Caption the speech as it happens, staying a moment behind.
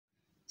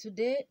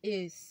Today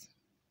is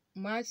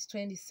March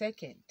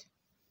 22nd,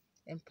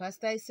 and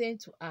Pastor is saying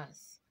to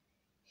us,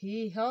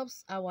 He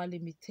helps our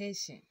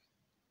limitation.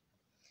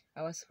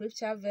 Our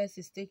scripture verse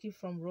is taken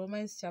from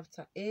Romans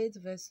chapter 8,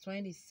 verse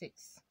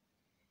 26.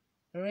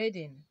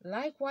 Reading,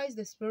 Likewise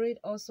the Spirit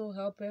also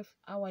helpeth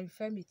our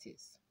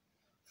infirmities,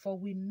 for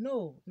we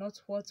know not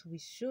what we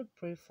should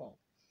pray for,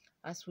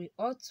 as we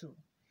ought to,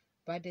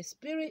 but the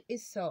Spirit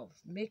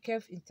itself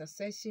maketh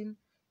intercession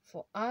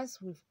for us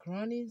with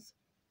groanings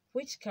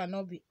which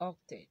cannot be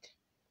uttered.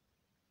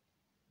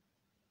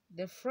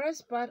 The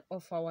first part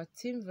of our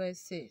theme verse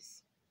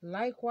says,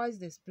 Likewise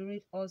the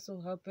Spirit also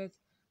helpeth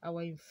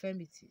our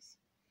infirmities,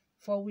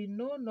 for we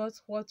know not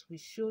what we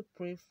should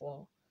pray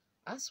for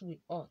as we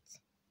ought.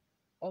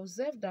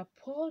 Observe that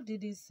Paul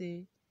didn't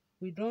say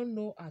we don't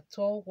know at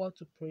all what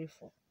to pray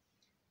for.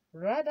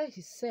 Rather,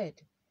 he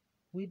said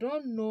we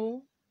don't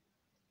know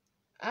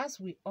as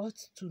we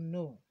ought to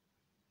know.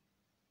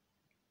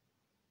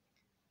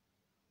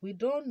 We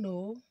don't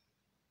know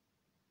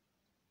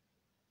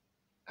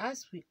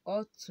as we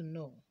ought to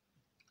know.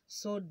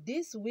 So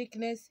this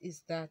weakness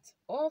is that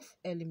of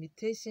a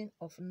limitation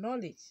of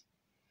knowledge,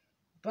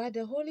 but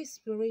the Holy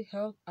Spirit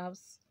helps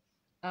us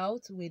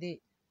out with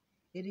it.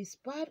 It is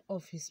part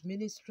of His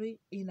ministry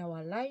in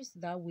our lives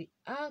that we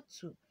are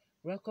to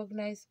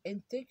recognize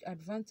and take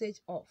advantage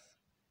of.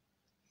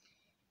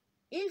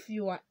 If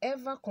you are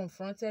ever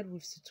confronted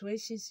with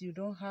situations you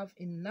don't have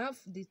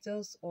enough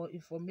details or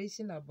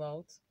information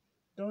about,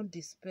 don't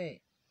despair.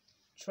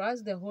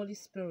 Trust the Holy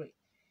Spirit.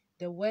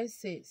 The word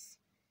says,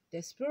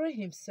 the Spirit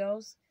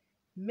Himself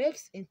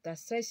makes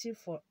intercession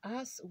for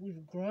us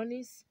with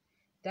groanings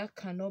that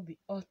cannot be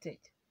uttered.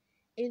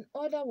 In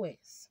other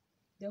words,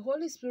 the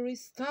Holy Spirit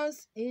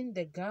stands in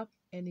the gap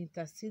and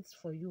intercedes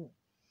for you.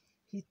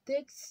 He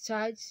takes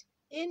charge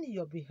in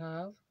your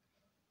behalf,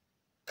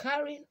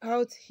 carrying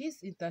out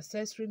His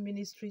intercessory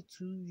ministry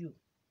to you.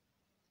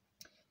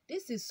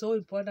 This is so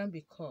important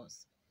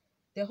because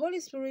the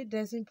Holy Spirit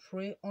doesn't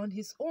pray on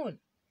His own.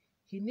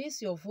 He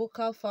needs your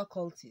vocal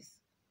faculties.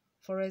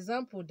 For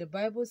example, the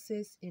Bible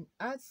says in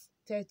Acts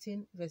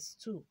 13 verse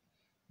 2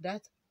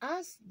 that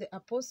as the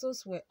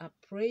apostles were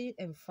praying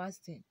and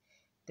fasting,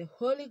 the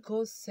Holy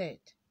Ghost said,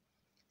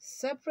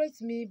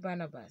 Separate me,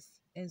 Barnabas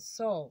and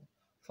Saul,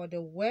 for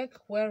the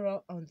work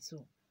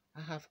whereunto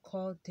I have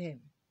called them.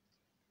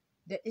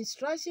 The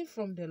instruction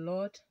from the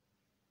Lord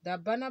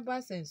that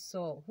Barnabas and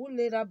Saul, who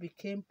later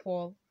became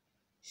Paul,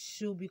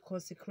 should be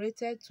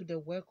consecrated to the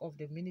work of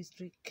the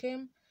ministry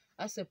came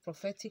as a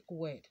prophetic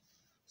word,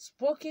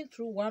 spoken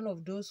through one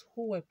of those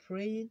who were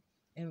praying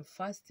and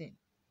fasting.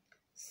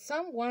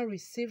 Someone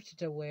received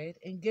the word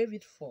and gave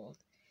it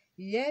forth,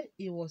 yet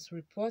it was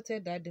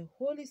reported that the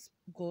Holy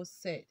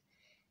Ghost said,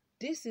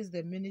 This is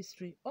the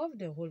ministry of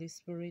the Holy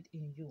Spirit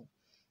in you.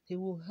 He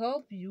will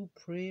help you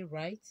pray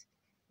right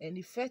and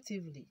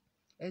effectively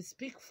and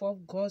speak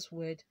forth God's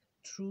word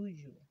through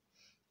you.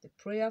 The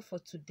prayer for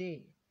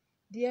today.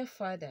 Dear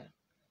Father,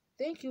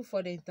 thank you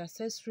for the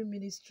intercessory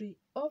ministry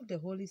of the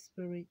Holy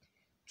Spirit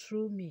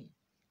through me.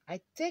 I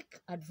take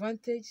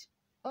advantage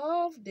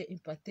of the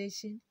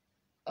impartation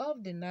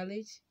of the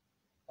knowledge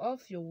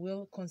of your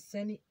will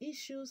concerning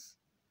issues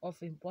of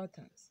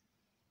importance.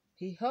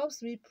 He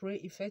helps me pray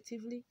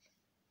effectively,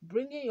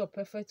 bringing your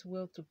perfect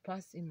will to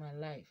pass in my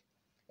life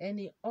and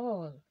in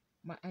all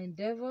my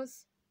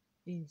endeavors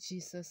in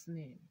Jesus'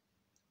 name.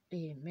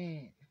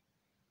 Amen.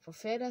 For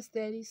further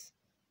studies,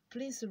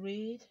 please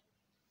read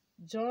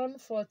John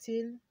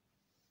 14,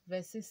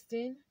 verse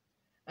 16,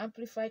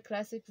 Amplified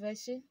Classic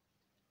Version,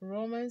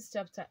 Romans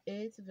chapter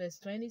 8, verse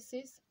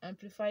 26,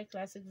 Amplified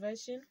Classic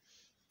Version.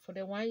 For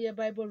the one-year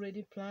Bible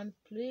reading plan,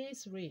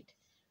 please read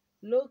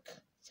Luke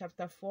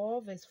chapter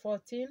 4, verse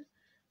 14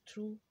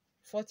 through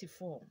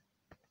 44,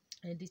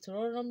 and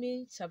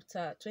Deuteronomy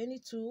chapter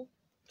 22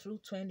 through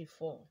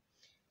 24.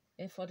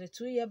 And for the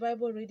two-year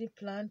Bible reading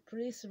plan,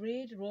 please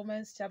read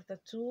Romans chapter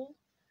 2,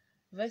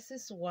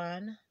 verses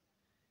 1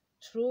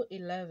 through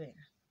 11,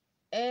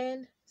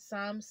 and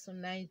Psalms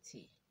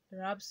 90,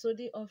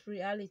 Rhapsody of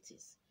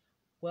Realities,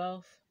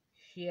 Wealth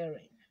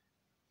Hearing.